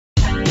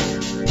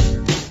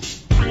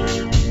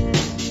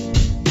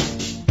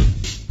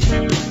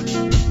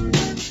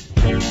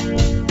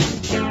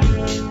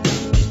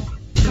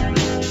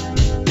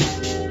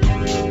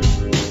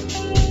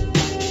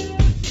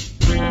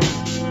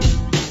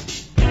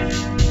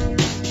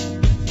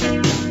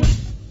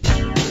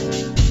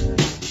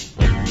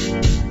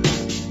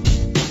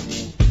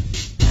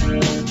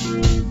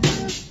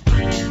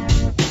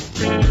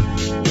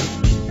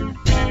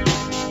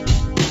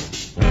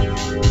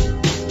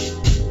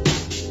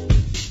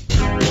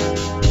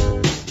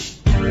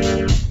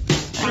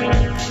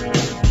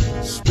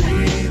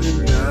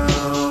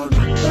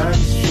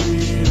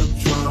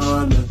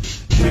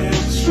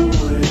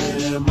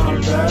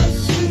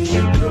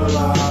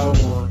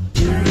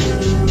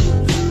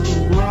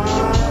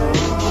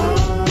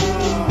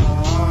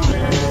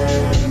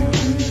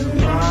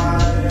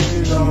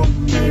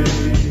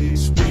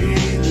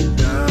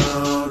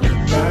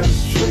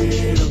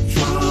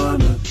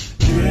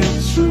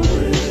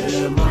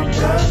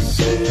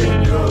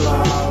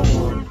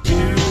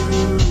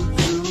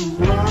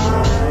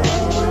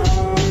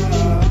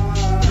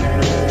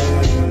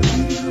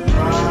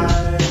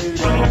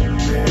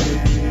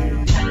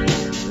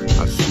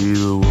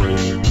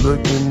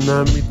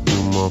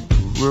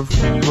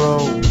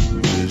road.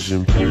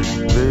 Vision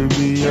pretty,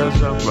 baby,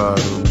 as I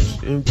bottom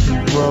this empty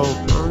road.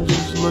 I'm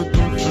just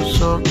looking for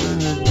something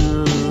to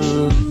do.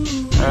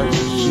 Asked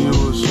if she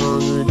was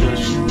hungry, that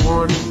she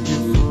wanted to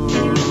get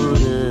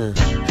food.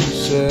 And she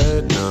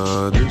said,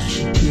 nah, then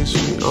she kissed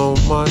me on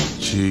my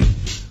cheek.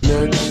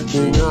 Next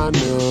thing I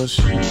know,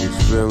 she was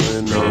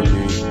feeling on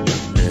me.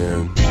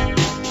 And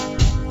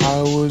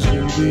I was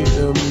in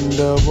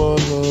BMW.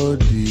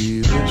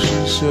 Then she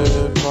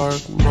said,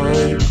 park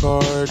my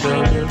car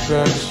down the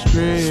back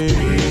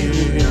street.